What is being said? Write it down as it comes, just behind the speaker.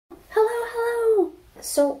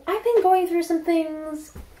So I've been going through some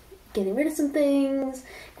things, getting rid of some things,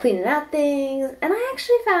 cleaning out things, and I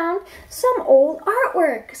actually found some old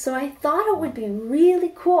artwork. So I thought it would be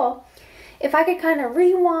really cool if I could kind of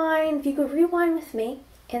rewind, if you could rewind with me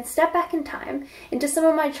and step back in time into some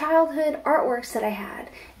of my childhood artworks that I had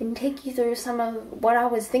and take you through some of what I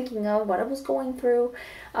was thinking of, what I was going through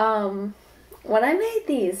when I made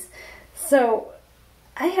these. So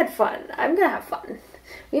I had fun. I'm gonna have fun.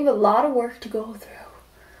 We have a lot of work to go through.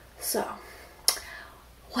 So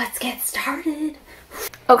let's get started.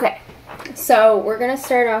 Okay, so we're gonna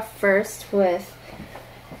start off first with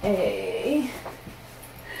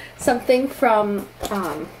something from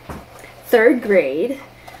 3rd grade.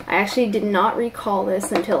 I actually did not recall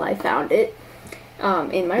this until I found it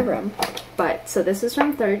in my room. But so this is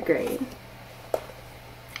from 3rd grade.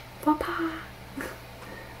 Papa.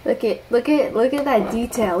 Look at that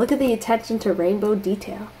detail. Look at the attention to rainbow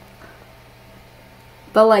detail.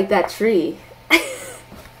 But like that tree.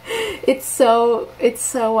 it's so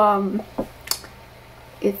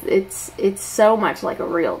much like a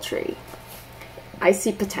real tree. I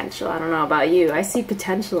see potential. I don't know about you. I see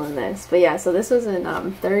potential in this. But yeah, so this was in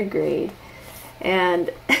 3rd grade.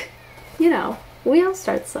 And, you know, we all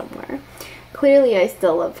start somewhere. Clearly, I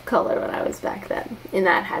still loved color when I was back then. And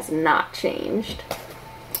that has not changed.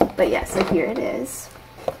 But yeah, so here it is.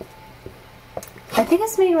 I think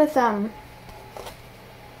it's made with, I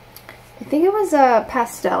think it was a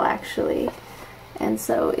pastel, actually. And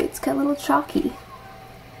so it's kind of a little chalky.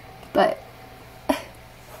 But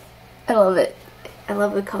I love it. I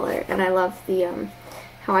love the color, and I love the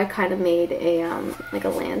how I kind of made a like a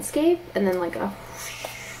landscape, and then like a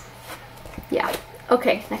yeah.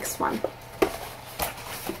 Okay, next one.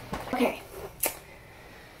 Okay,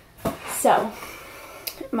 so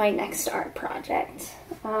my next art project,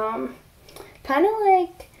 kind of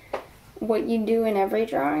like what you do in every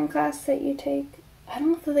drawing class that you take. I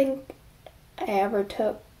don't think I ever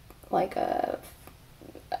took like an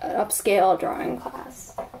upscale drawing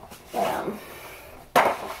class, but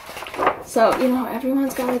so, you know,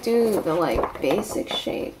 everyone's got to do the, like, basic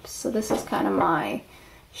shapes. So this is kind of my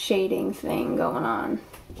shading thing going on.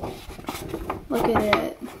 Look at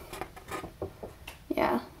it.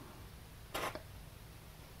 Yeah.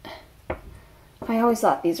 I always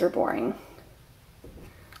thought these were boring.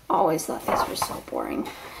 Always thought these were so boring.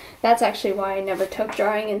 That's actually why I never took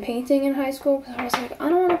drawing and painting in high school, because I was like, I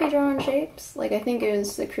don't want to be drawing shapes. Like, I think it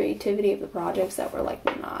was the creativity of the projects that were, like,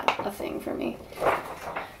 not a thing for me.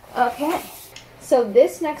 Okay, so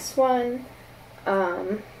this next one,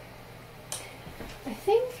 I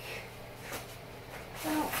think,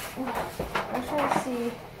 I'm trying to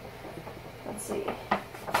see, let's see,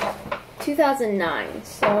 2009,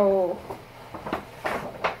 so,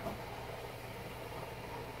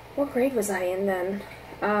 what grade was I in then?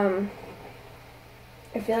 I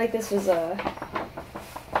feel like this was a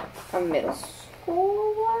middle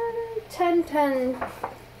school one,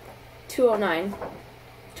 209.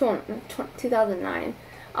 2009.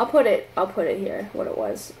 I'll put it here what it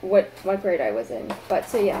was, what grade I was in. But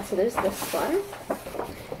so yeah, so there's this one.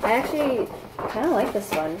 I actually kind of like this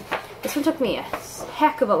one. This one took me a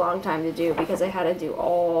heck of a long time to do because I had to do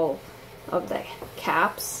all of the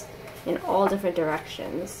caps in all different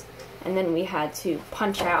directions, and then we had to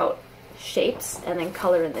punch out shapes and then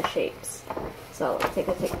color in the shapes. So let's take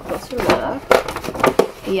a closer look.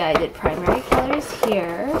 Yeah, I did primary colors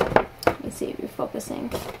here. Let me see if you're focusing.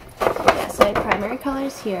 Yeah, so I had primary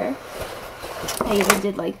colors here. I even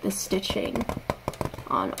did like the stitching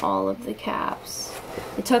on all of the caps.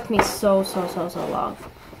 It took me so long.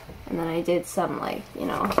 And then I did some, like, you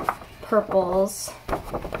know, purples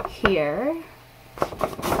here.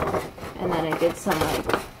 And then I did some,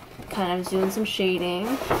 like, kind of doing some shading.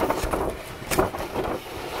 And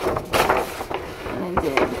I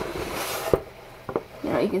did, you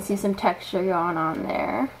know, you can see some texture going on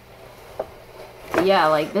there. Yeah,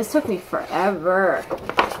 like, this took me forever.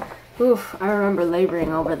 Oof, I remember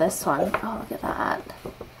laboring over this one. Oh, look at that.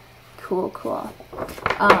 Cool.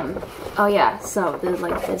 Oh yeah, so there's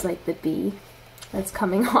like the bee that's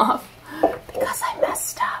coming off because I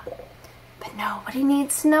messed up. But nobody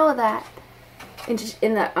needs to know that. And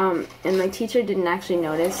my teacher didn't actually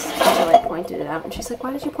notice until I pointed it out. And she's like,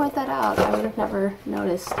 why did you point that out? I would have never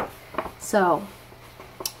noticed. So,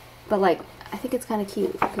 but like, I think it's kind of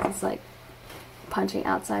cute because it's like punching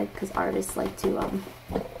outside, because artists like to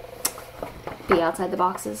be outside the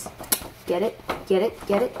boxes. Get it?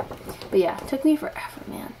 But yeah, it took me forever,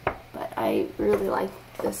 man. But I really like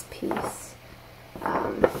this piece.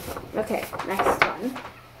 Okay, next one.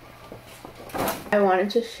 I wanted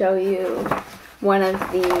to show you one of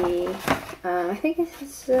the I think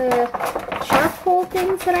it's charcoal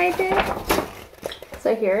things that I did.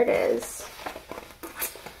 So here it is.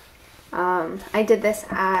 I did this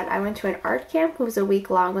I went to an art camp. It was a week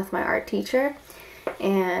long with my art teacher.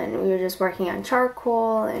 And we were just working on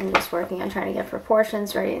charcoal and just working on trying to get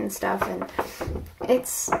proportions right and stuff. And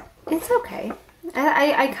it's okay.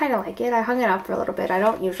 I kind of like it. I hung it up for a little bit. I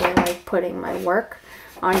don't usually like putting my work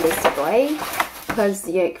on display because,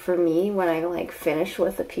 like, for me, when I like finish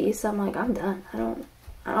with a piece, I'm like, I'm done. I don't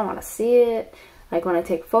want to see it. Like, when I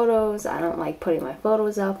take photos, I don't like putting my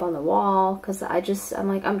photos up on the wall because I'm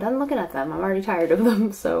like, I'm done looking at them. I'm already tired of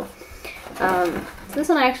them. So this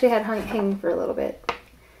one I actually had hanging for a little bit.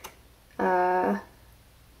 Yeah,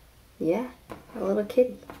 a little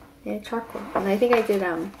kitty. Yeah, charcoal. And I think I did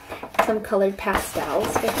some colored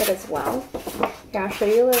pastels with it as well. Yeah, I'll show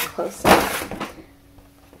you a little closer.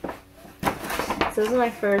 So this is my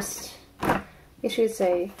first, I guess you would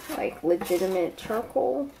say, like, legitimate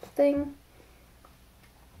charcoal thing.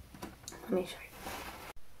 Let me show you.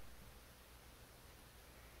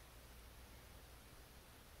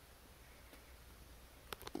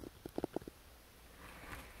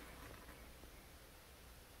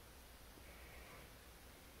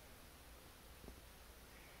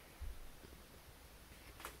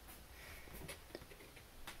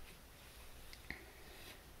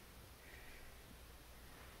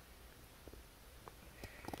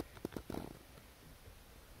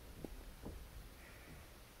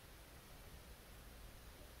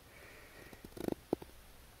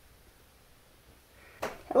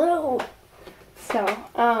 Hello! So,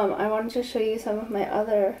 I wanted to show you some of my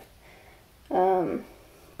other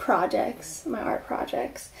projects, my art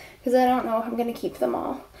projects, because I don't know if I'm going to keep them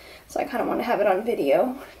all. So I kind of want to have it on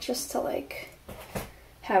video, just to, like,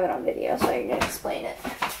 have it on video so I can explain it.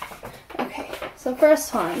 Okay, so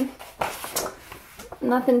first one,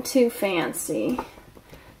 nothing too fancy.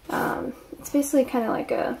 It's basically kind of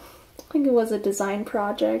like I think it was a design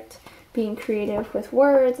project, being creative with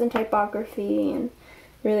words and typography and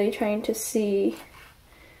really trying to see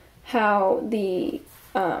how the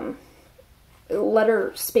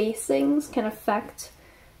letter spacings can affect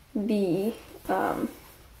the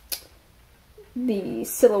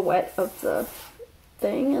silhouette of the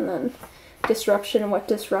thing, and then disruption, what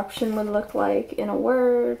disruption would look like in a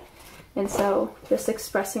word. And so just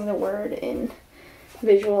expressing the word in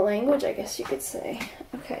visual language, I guess you could say.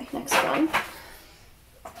 Okay, next one.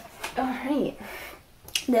 Alright.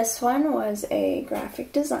 This one was a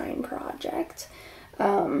graphic design project.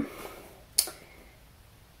 I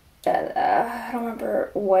don't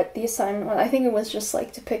remember what the assignment was. I think it was just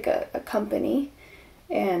like to pick a company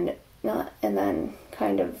and then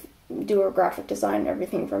kind of do a graphic design,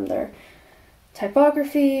 everything from their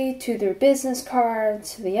typography to their business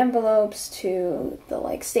cards to the envelopes to the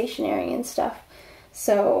like stationery and stuff.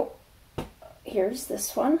 So here's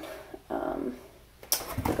this one.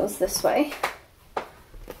 It goes this way.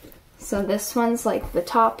 So this one's like the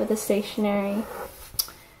top of the stationery,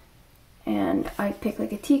 and I picked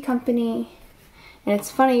like a tea company, and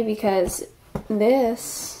it's funny because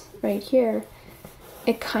this right here,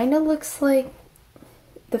 it kind of looks like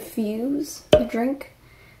the Fuse, the drink,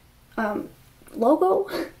 logo,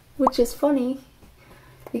 which is funny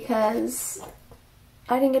because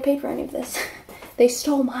I didn't get paid for any of this. They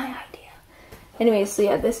stole my idea. Anyway, so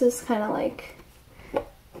yeah, this is kind of like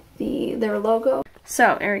their logo.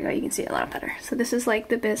 So there we go, you can see it a lot better. So this is like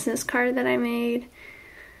the business card that I made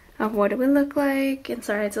of what it would look like. And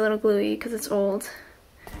sorry, it's a little gluey because it's old.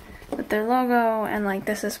 With their logo, and like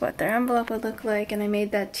this is what their envelope would look like. And I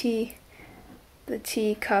made that the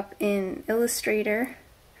tea cup in Illustrator.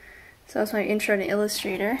 So that's my intro to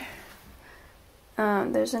Illustrator.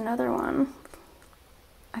 There's another one.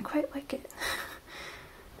 I quite like it.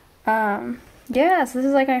 Yeah, so this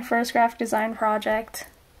is like my first graphic design project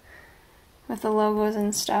with the logos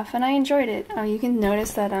and stuff, and I enjoyed it. Oh, you can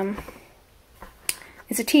notice that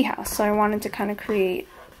it's a tea house, so I wanted to kind of create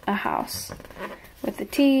a house with the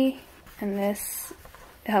tea, and this,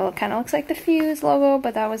 how it kind of looks like the Fuse logo,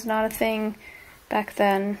 but that was not a thing back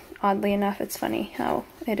then. Oddly enough, it's funny how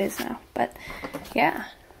it is now, but yeah.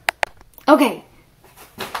 Okay,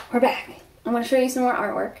 we're back. I'm going to show you some more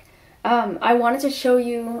artwork. I wanted to show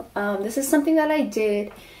you, this is something that I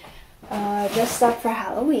did dressed up for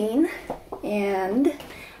Halloween, and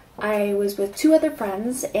I was with two other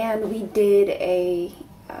friends, and we did a,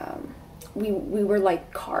 we were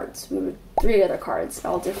like cards. We were 3 other cards,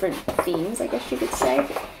 all different themes, I guess you could say.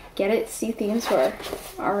 Get it? See, themes were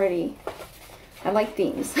already, I like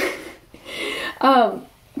themes.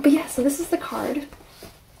 But yeah, so this is the card.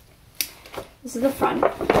 This is the front,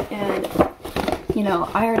 and you know,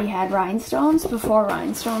 I already had rhinestones before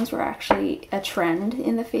rhinestones were actually a trend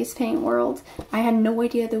in the face paint world. I had no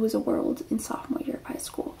idea there was a world in sophomore year of high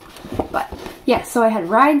school. But yeah, so I had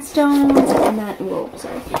rhinestones and then, whoa,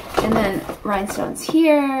 sorry. And then rhinestones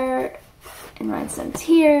here and rhinestones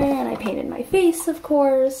here, and I painted my face, of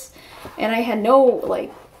course. And I had no,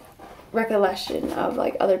 like, recollection of,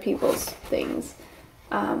 like, other people's things.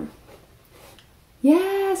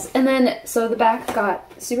 Yes, and then, so the back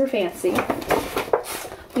got super fancy.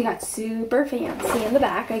 We got super fancy in the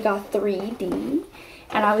back. I got 3D,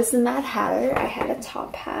 and I was the Mad Hatter. I had a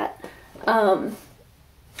top hat.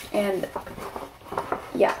 And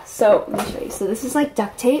yeah, so let me show you. So this is like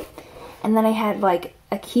duct tape, and then I had like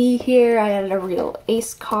a key here. I had a real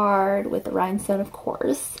ace card with a rhinestone, of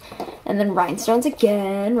course, and then rhinestones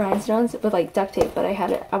again, rhinestones with like duct tape. But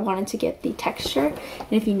I wanted to get the texture,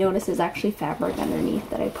 and if you notice, there's actually fabric underneath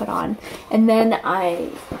that I put on. And then I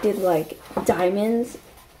did like diamonds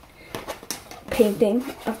painting,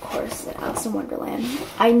 of course, in Alice in Wonderland.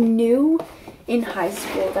 I knew in high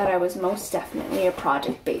school that I was most definitely a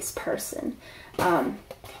project-based person.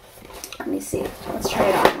 Let me see. Let's try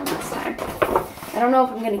it on one last time. I don't know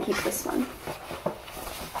if I'm going to keep this one.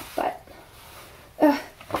 But,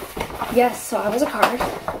 yes, so I was a card.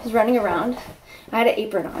 I was running around. I had an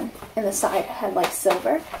apron on, and the side had like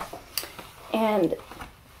silver. And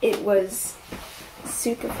it was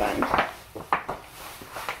super fun.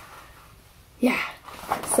 Yeah.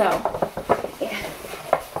 So, yeah.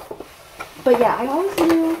 But yeah, I always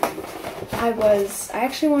knew I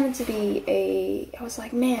actually wanted to be I was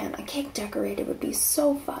like, man, a cake decorator would be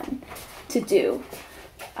so fun to do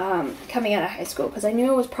coming out of high school, because I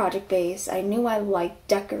knew it was project-based. I knew I liked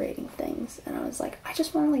decorating things, and I was like, I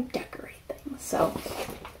just want to like decorate things. So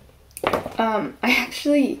I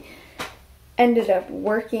actually ended up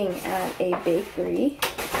working at a bakery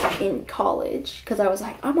in college because I was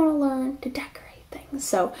like, I want to learn to decorate things.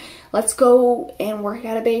 So let's go and work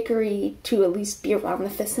at a bakery to at least be around the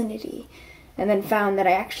vicinity. And then found that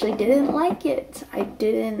I actually didn't like it. I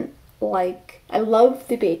love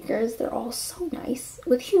the bakers. They're all so nice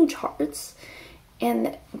with huge hearts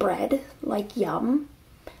and bread, like yum.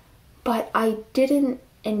 But I didn't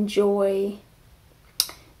enjoy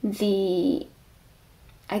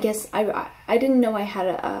I guess I didn't know I had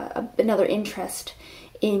another interest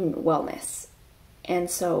in wellness. And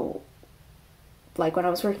so, like, when I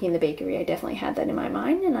was working in the bakery, I definitely had that in my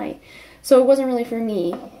mind, so it wasn't really for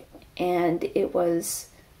me, and it was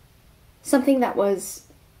something that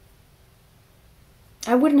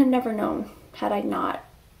I wouldn't have never known had I not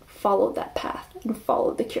followed that path and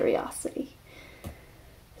followed the curiosity.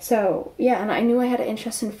 So, yeah, and I knew I had an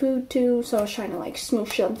interest in food, too, so I was trying to, like,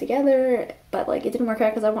 smoosh them together, but, like, it didn't work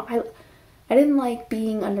out because I didn't like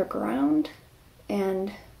being underground,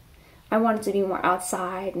 and I wanted to be more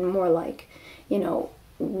outside and more, like, you know,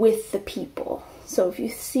 with the people. So if you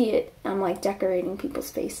see it, I'm, like, decorating people's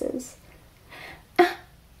faces.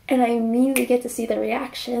 And I immediately get to see the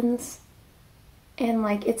reactions, and,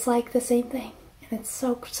 like, it's, like, the same thing, and it's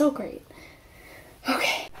so, so great.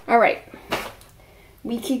 Okay, all right.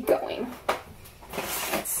 We keep going.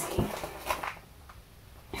 Let's see.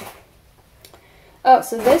 Oh,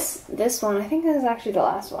 so this one, I think this is actually the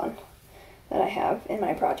last one that I have in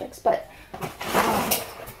my projects, but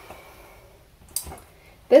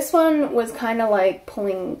this one was kind of like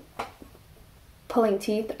pulling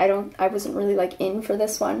teeth. I wasn't really like in for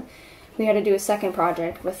this one. We had to do a second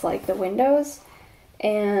project with like the windows,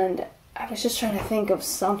 and I was just trying to think of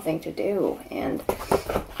something to do, and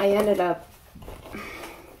I ended up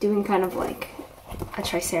doing kind of like a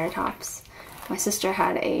triceratops. My sister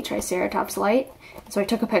had a triceratops light, so I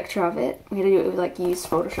took a picture of it. We had to do it with like use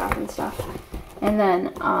Photoshop and stuff. And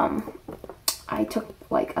then I took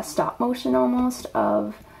like a stop motion almost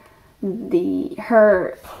of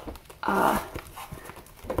her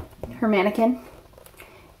mannequin,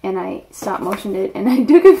 and I stop motioned it, and I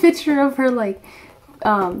took a picture of her like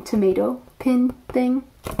tomato pin thing.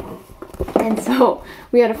 And so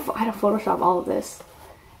I had to Photoshop all of this.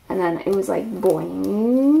 And then it was like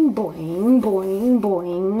boing, boing, boing,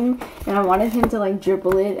 boing. And I wanted him to like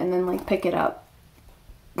dribble it and then like pick it up.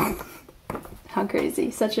 How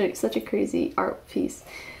crazy. Such a crazy art piece.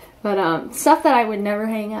 But stuff that I would never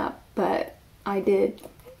hang up, but I did.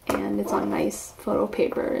 And it's on nice photo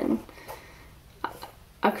paper and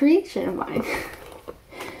a creation of mine.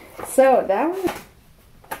 So that one.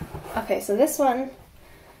 Okay, so this one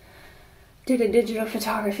did a digital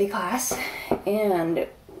photography class, and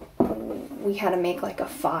we had to make like a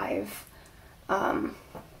 5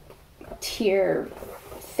 tier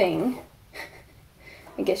thing,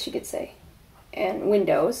 I guess you could say. and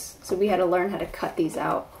windows. So we had to learn how to cut these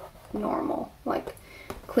out normal, like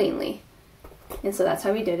cleanly. And so that's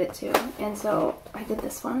how we did it too. And so I did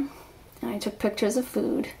this one, and I took pictures of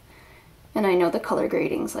food. And I know the color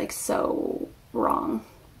grading's like so wrong,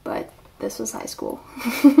 but this was high school.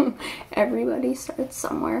 Everybody starts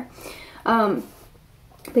somewhere. But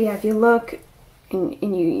yeah, if you look and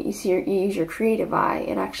you use your creative eye,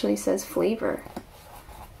 it actually says flavor.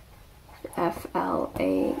 F-L-A-V-O-R.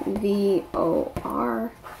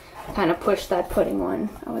 Kind of pushed that pudding one.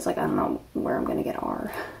 I was like, I don't know where I'm gonna get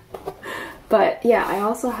R. But yeah, I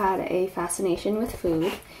also had a fascination with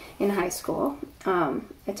food in high school. I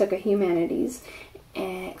took a humanities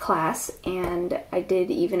class, and I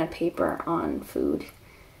did even a paper on food.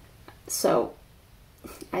 So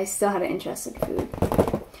I still had an interest in food.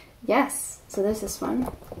 Yes, so there's this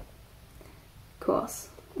one. Cool.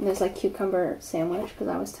 And there's like cucumber sandwich, because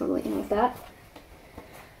I was totally in with that.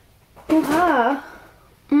 Ooh-ha!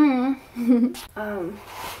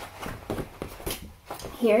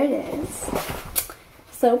 Here it is.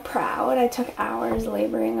 So proud. I took hours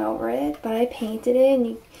laboring over it, but I painted it,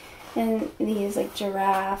 and these like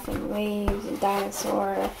giraffe and waves and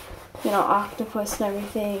dinosaur, you know, octopus and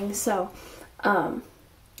everything. So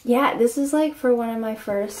yeah, this is like for one of my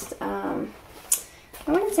first I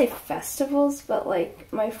wouldn't say festivals, but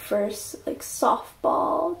like my first like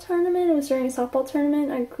softball tournament. It was during a softball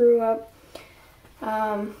tournament. I grew up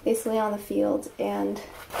basically on the field, and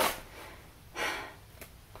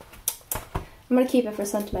I'm gonna keep it for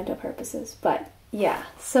sentimental purposes, but yeah.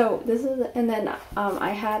 So this is, and then I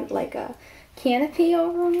had like a canopy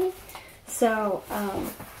over me, so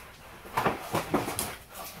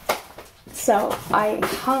I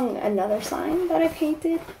hung another sign that I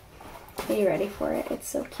painted. Are you ready for it? It's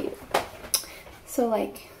so cute. So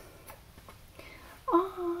like,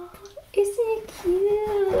 oh, isn't it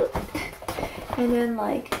cute? And then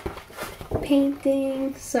like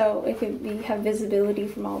painting, so it could have visibility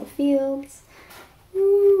from all the fields.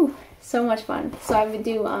 Ooh, so much fun. So I would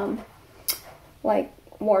do like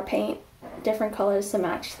war paint, different colors to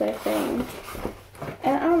match their thing.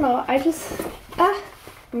 And I don't know, I'm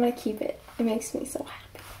gonna keep it. It makes me so happy.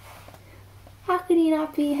 How could you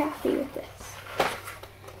not be happy with this?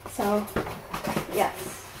 So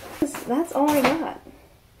yes, that's all I got.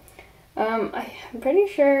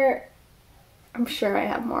 I'm sure I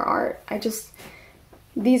have more art.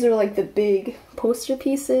 These are like the big poster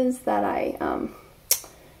pieces that I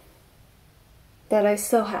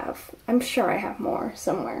still have. I'm sure I have more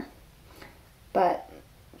somewhere. But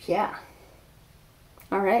yeah.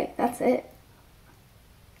 Alright, that's it.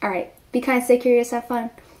 Alright, be kind, stay curious, have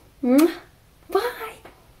fun. Mwah.